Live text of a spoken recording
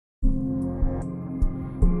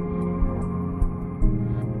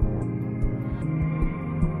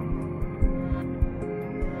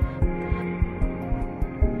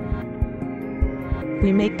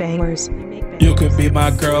WeMakeBangerz. You can be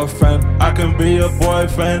my girlfriend, I can be your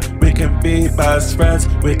boyfriend. We can be best friends,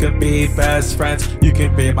 we can be best friends. You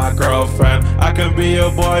can be my girlfriend, I can be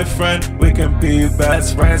your boyfriend. We can be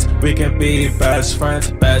best friends, we can be best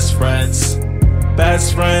friends. Best friends,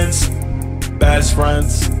 best friends, best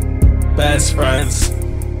friends, best friends,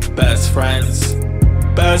 best friends,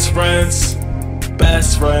 best friends,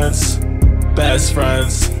 best friends, best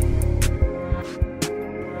friends.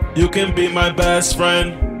 You can be my best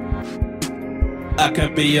friend, I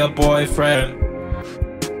can be your boyfriend.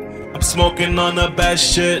 I'm smoking on the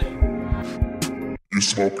best shit, You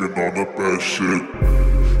smoking on the best shit.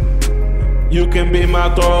 you can be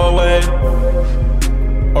my throwaway,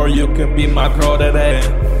 or you can be my girl today.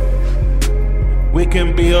 We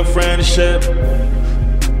can be a friendship,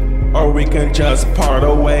 or we can just part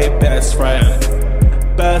away. Best friend,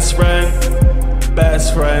 best friend,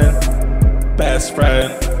 best friend, best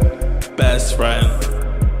friend, best friend,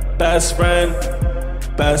 best friend,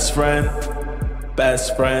 best friend,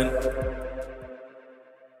 best friend.